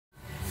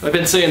I've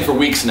been saying for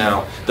weeks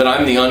now that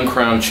I'm the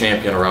uncrowned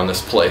champion around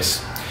this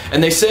place.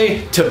 And they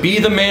say to be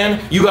the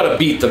man, you gotta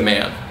beat the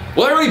man.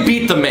 Well, I already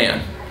beat the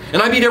man.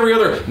 And I beat every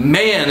other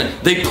man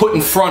they put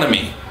in front of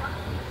me.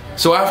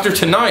 So after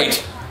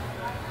tonight,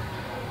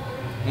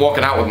 I'm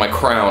walking out with my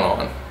crown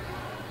on.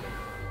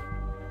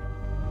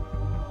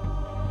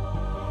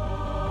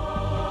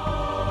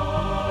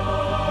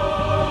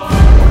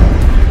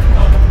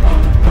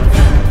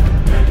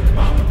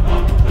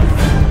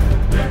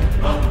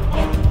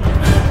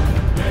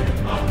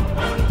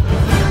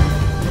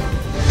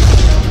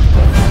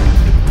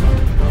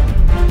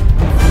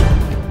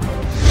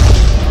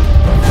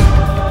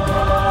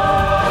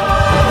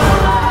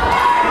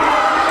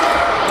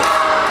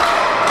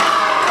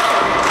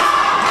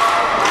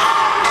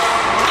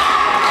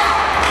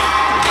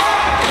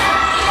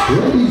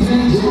 Ladies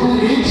and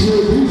gentlemen,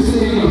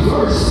 introducing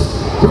first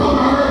from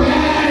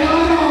Urbana,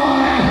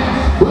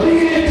 Illinois,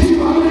 weighing in at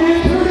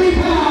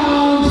 230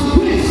 pounds,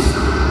 this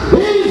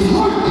is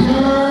Harker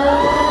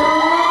Dirge.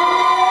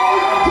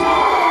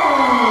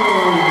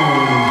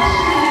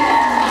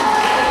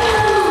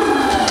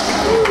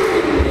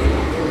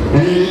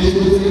 And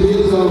introducing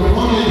his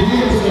opponent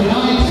here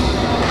tonight,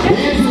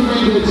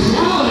 answering the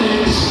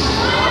challenge,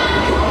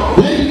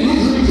 making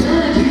his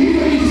return to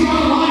UWC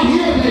Online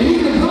here at the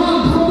Heat of Fun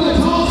from the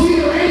Tall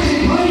Cedar Ranch in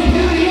Clay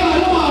County,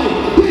 Illinois.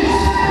 This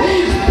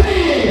is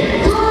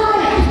Big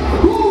Frank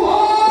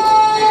Wyatt!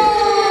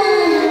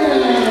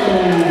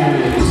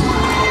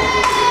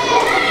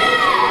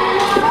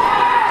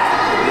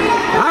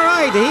 All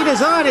right, the heat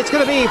is on. It's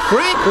going to be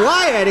Frank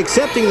Wyatt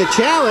accepting the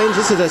challenge.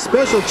 This is a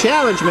special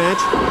challenge match.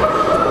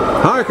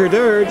 Harker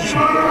Dirge,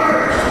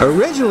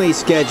 originally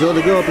scheduled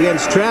to go up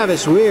against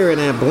Travis Weir in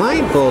a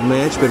blindfold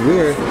match, but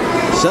Weir,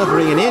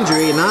 suffering an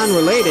injury, a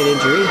non-related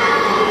injury,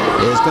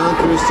 has gone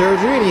through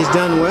surgery and he's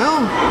done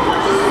well.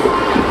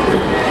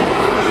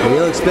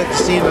 We'll expect to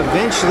see him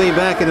eventually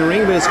back in the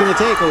ring, but it's going to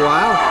take a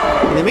while.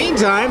 In the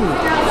meantime,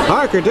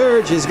 Harker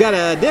Dirge has got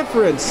a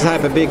different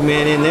type of big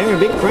man in there.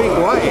 Big Frank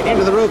Wyatt.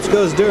 Into the ropes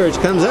goes Dirge.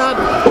 Comes out,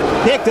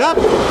 picked up,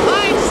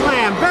 line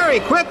slam very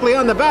quickly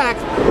on the back,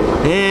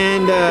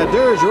 and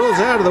Dirge rolls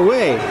out of the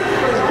way.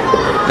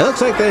 It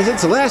looks like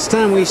since the last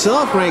time we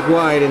saw Frank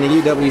Wyatt in the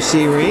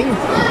UWC ring,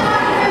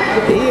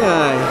 he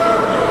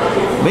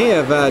may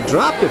have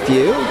dropped a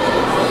few.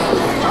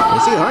 You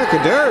see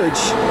Harker Dirge.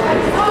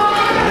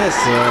 Yes,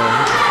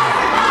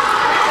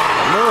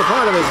 lower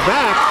part of his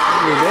back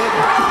a little bit.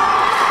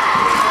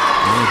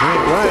 And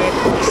Frank Wyatt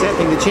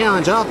accepting the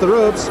challenge off the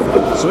ropes.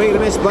 Swing and a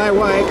miss by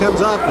Wyatt.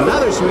 Comes off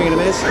another swing and a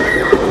miss.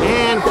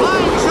 And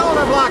flying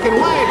shoulder block, and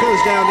Wyatt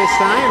goes down this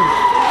time.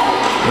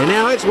 And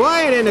now it's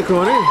Wyatt in the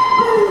corner.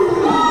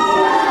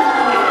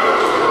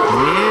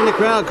 And the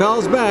crowd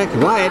calls back.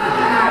 Wyatt.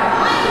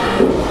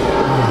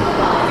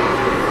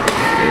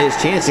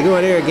 His chance to go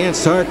in there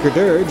against Harker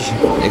Dirge,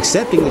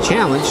 accepting the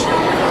challenge.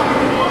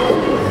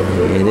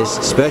 In this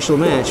special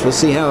match, we'll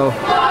see how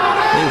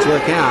things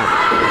work out.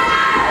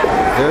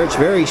 Dirge,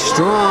 very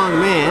strong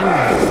man.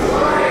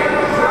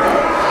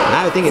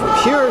 I would think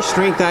at pure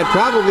strength, I'd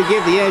probably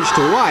give the edge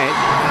to Wyatt.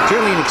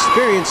 Certainly an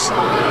experience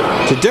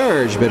to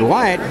Dirge, but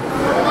Wyatt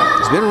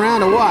has been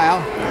around a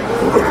while.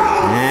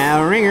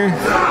 Now ringer.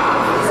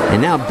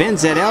 And now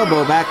bends that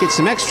elbow back, gets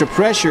some extra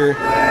pressure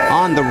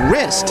on the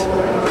wrist.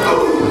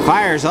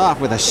 Fires off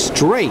with a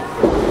straight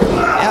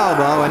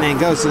elbow and then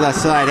goes to the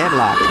side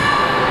headlock.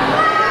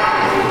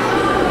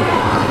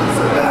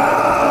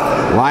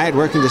 Wyatt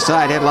working the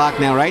side headlock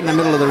now right in the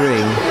middle of the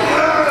ring.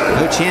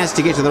 No chance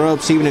to get to the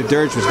ropes even if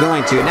Dirge was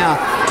going to. Now,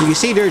 you can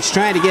see Dirge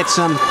trying to get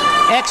some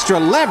extra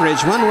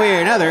leverage one way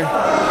or another.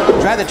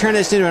 Try to turn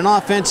this into an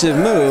offensive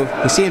move.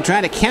 You see him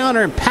trying to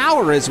counter and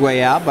power his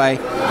way out by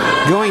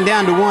going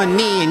down to one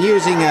knee and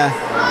using a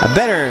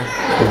better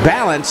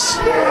balance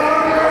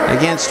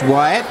against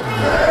Wyatt.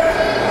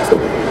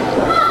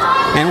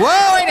 And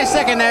whoa, wait a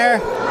second there.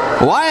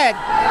 Wyatt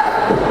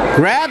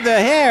grabbed the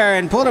hair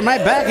and pulled him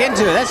right back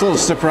into it. That's a little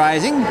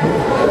surprising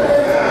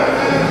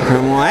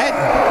from Wyatt.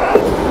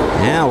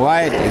 Now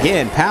Wyatt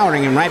again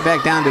powering him right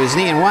back down to his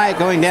knee, and Wyatt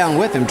going down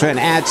with him, trying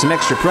to add some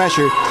extra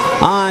pressure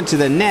onto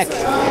the neck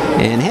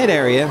and head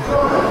area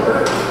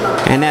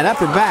and that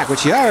upper back,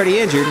 which he already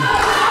injured.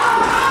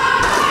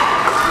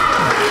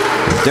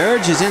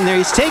 Dirge is in there.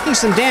 He's taking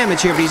some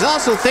damage here, but he's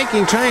also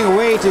trying a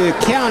way to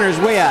counter his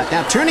way out.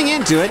 Now turning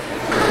into it,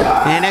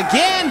 and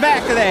again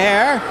back to the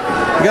hair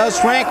goes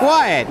Frank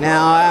Wyatt.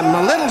 Now I'm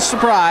a little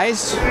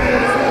surprised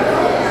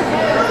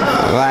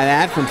by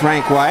that from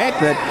Frank Wyatt,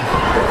 but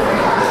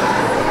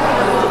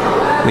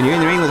when you're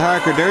in the ring with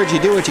Harker Dirge, you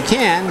do what you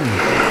can.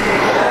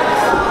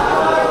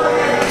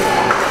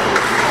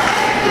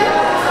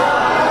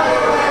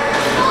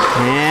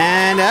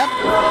 And up.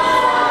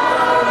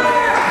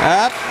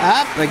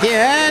 Up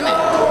again.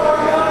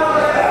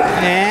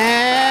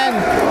 And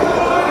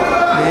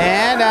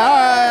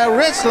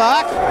wrist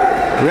lock.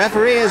 The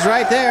referee is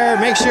right there.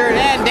 Make sure,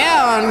 and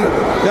down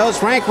goes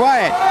Frank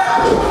Wyatt.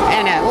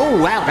 And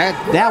oh wow,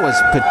 that was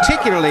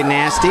particularly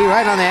nasty,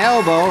 right on the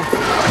elbow.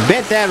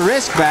 Bent that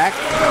wrist back,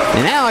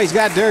 and now he's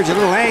got Dirge a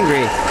little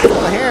angry. A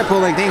little hair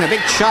pulling thing, a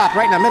big chop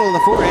right in the middle of the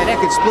forehead. That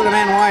could split a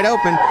man wide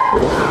open.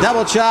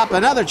 Double chop,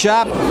 another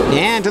chop,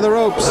 and to the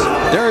ropes.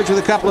 Dirge with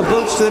a couple of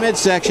boots to the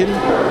midsection.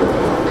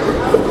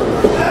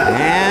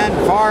 And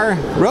far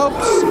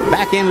ropes,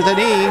 back in with the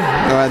knee,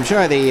 or I'm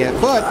sure the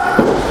foot.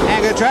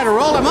 And gonna try to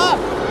roll him up.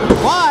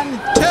 1,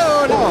 2,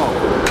 no.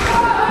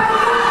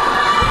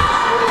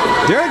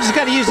 Dirge has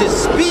got to use his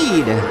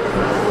speed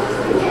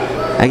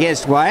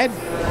against Wyatt.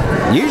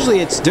 Usually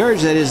it's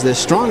Dirge that is the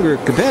stronger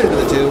competitor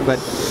of the two, but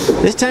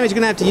this time he's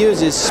going to have to use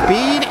his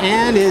speed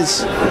and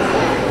his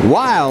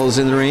wiles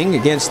in the ring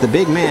against the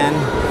big man.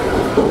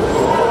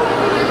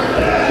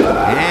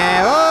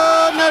 And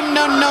oh,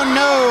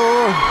 no.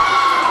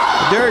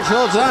 Dirge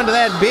holds on to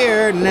that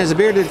beard, and as a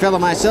bearded fellow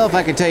myself,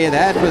 I can tell you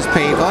that was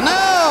painful.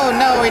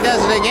 No, he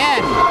does it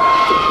again.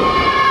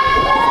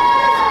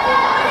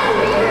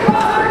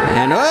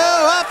 And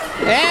oh, up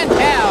and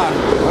down.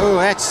 Oh,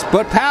 that's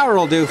what power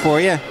will do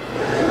for you.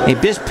 He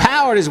just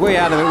powered his way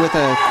out of it with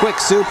a quick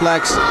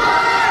suplex.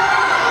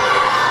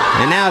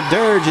 And now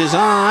Dirge is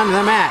on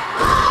the mat.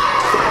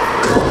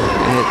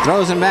 And it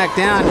throws him back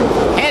down.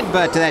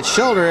 Headbutt to that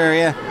shoulder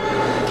area.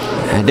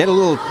 And did a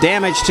little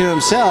damage to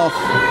himself.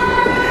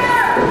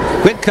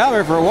 Quick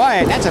cover for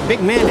Wyatt. That's a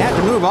big man to have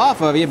to move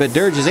off of you, but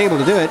Dirge is able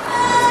to do it.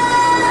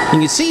 You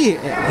can see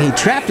he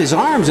trapped his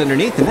arms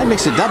underneath, and that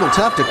makes it double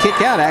tough to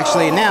kick out,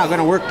 actually. And now going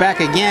to work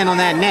back again on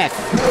that neck.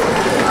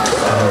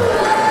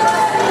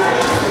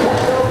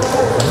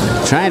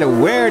 Trying to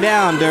wear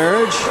down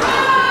Dirge.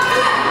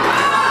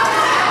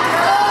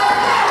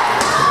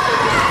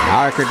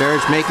 Harker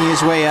Dirge making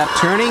his way up,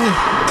 turning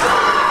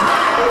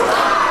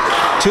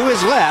to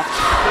his left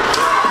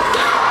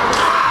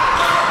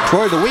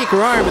toward the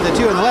weaker arm of the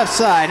two on the left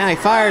side. Now he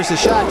fires the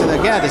shot to the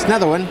guy. There's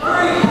another one.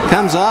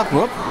 Comes off.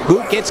 Whoop.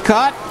 Boot gets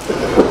caught.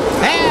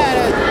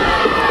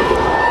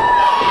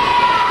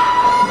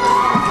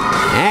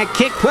 And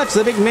kick puts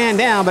the big man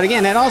down. But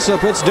again, that also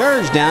puts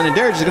Dirge down. And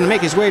Dirge is going to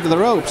make his way to the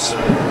ropes.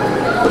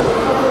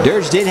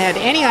 Dirge didn't have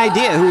any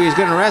idea who he was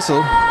going to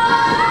wrestle.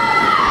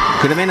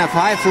 Could have been a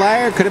high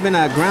flyer. Could have been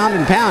a ground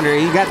and pounder.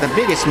 He got the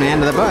biggest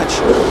man of the bunch.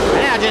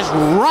 And now just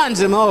runs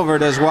him over,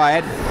 does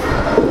Wyatt.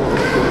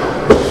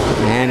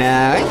 And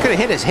it could have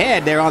hit his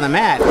head there on the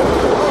mat.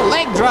 Oh,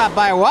 leg drop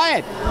by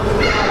Wyatt.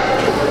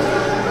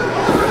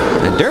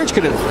 And Dirge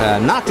could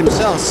have knocked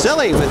himself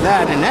silly with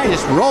that, and now he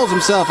just rolls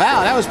himself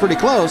out. That was pretty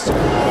close.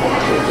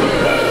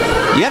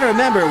 You got to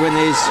remember, when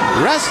these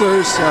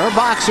wrestlers or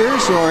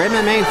boxers or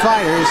MMA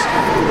fighters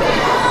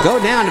go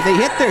down, if they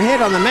hit their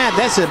head on the mat,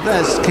 that's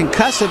as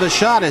concussive a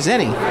shot as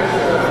any.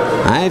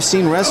 I've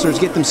seen wrestlers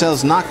get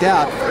themselves knocked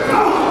out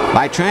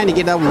by trying to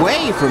get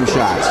away from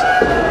shots.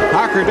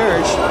 Harker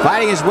Dirge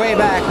fighting his way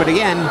back, but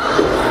again,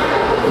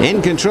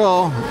 in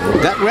control.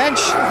 Gut wrench,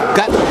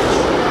 gut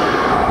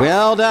wrench.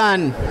 Well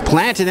done.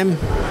 Planted him.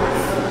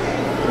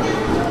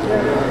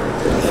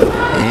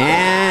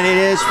 And it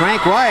is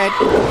Frank Wyatt.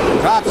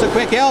 Drops a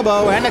quick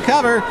elbow and a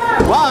cover.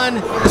 1, 2.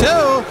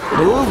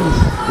 Ooh.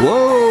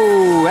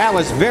 Whoa, that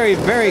was very,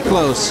 very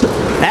close.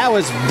 That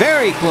was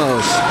very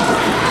close.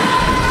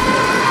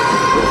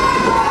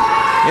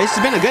 This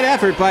has been a good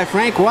effort by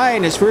Frank Wyatt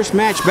in his first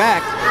match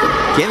back.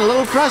 Getting a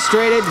little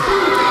frustrated.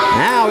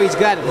 Now he's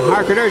got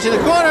Harker Dirge in the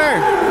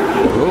corner.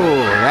 Ooh,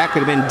 that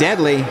could have been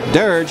deadly.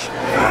 Dirge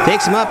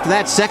takes him up to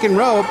that second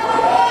rope.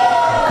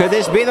 Could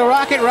this be the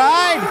Rocket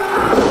Ride?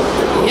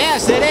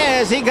 Yes, it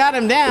is. He got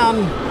him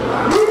down.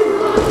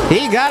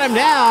 He got him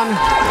down.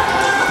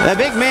 The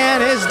big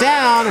man is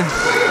down.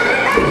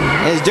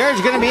 Is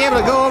Dirge going to be able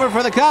to go over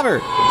for the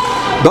cover?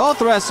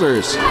 Both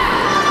wrestlers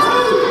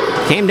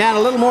came down a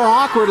little more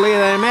awkwardly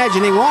than I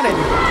imagined he wanted.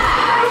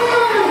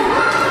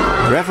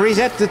 Referee's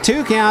at the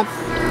 2 count.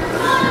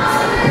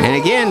 And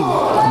again,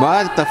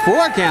 at the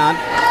 4 count,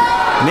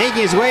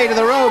 making his way to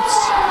the ropes.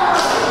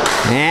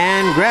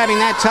 And grabbing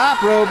that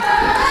top rope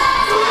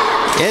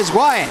is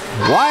Wyatt.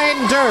 Wyatt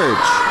and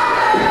Dirge.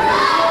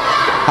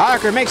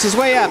 Harker makes his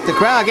way up. The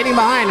crowd getting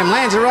behind him.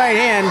 Lands a right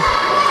hand.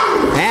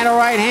 And a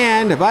right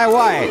hand by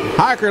Wyatt.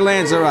 Harker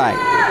lands the right.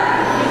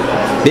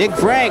 Big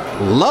Frank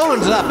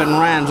loads up and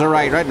rams a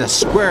right in the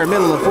square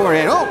middle of the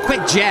forehead. Oh,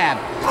 quick jab.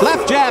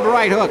 Left jab,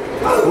 right hook.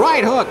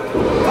 Right hook.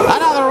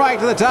 Another right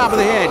to the top of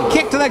the head.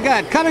 Kick to the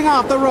gut. Coming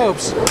off the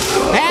ropes.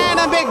 And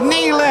a big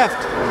knee lift.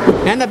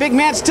 And the big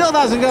man still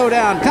doesn't go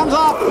down. Comes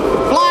off.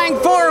 Flying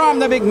forearm.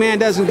 The big man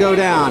doesn't go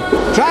down.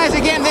 Tries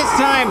again this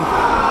time.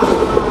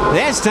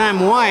 This time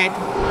Wyatt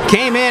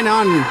came in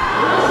on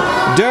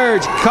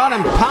Dirge. Caught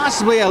him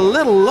possibly a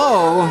little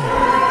low.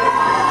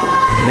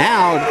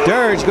 Now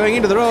Dirge going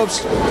into the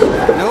ropes.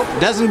 Nope,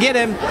 doesn't get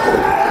him.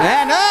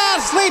 And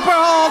sleeper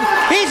hold.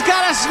 He's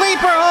got a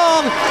sleeper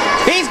hold.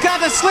 He's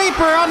got the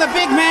sleeper on the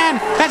big man.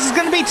 That's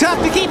going to be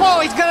tough to keep. Oh,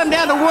 he's got him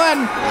down to 1.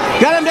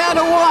 Got him down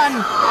to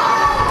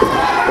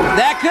 1.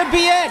 That could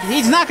be it.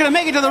 He's not going to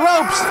make it to the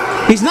ropes.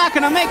 He's not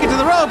going to make it to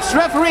the ropes.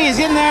 Referee is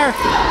in there.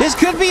 This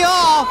could be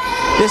all.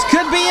 This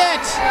could be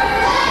it.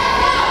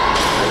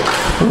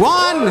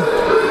 One.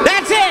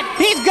 That's it.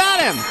 He's got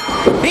him.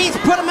 He's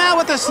put him out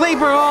with a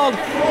sleeper hold.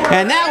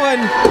 And that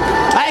one,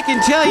 I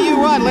can tell you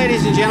what,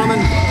 ladies and gentlemen,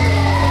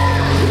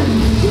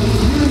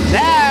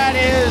 that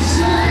is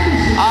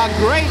a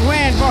great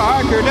win for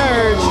Harker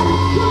Dirge.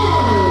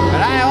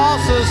 But I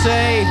also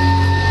say,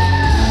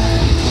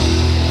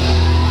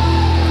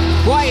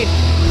 quite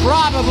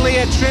probably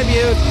a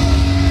tribute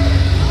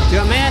to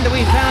a man that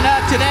we found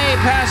out today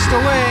passed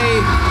away,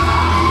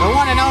 the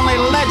one and only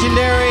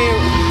legendary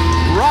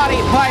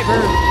Roddy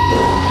Piper.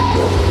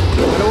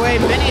 Put away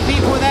many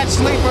people with that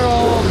sleeper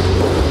hold.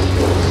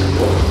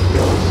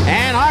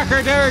 And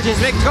Harker Dirge is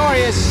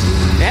victorious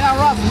in a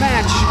rough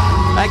match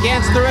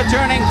against the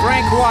returning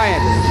Frank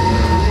Wyatt.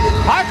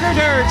 Harker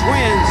Dirge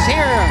wins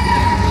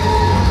here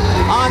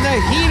on The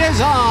Heat Is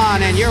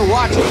On, and you're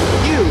watching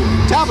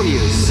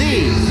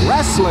UWC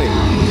Wrestling.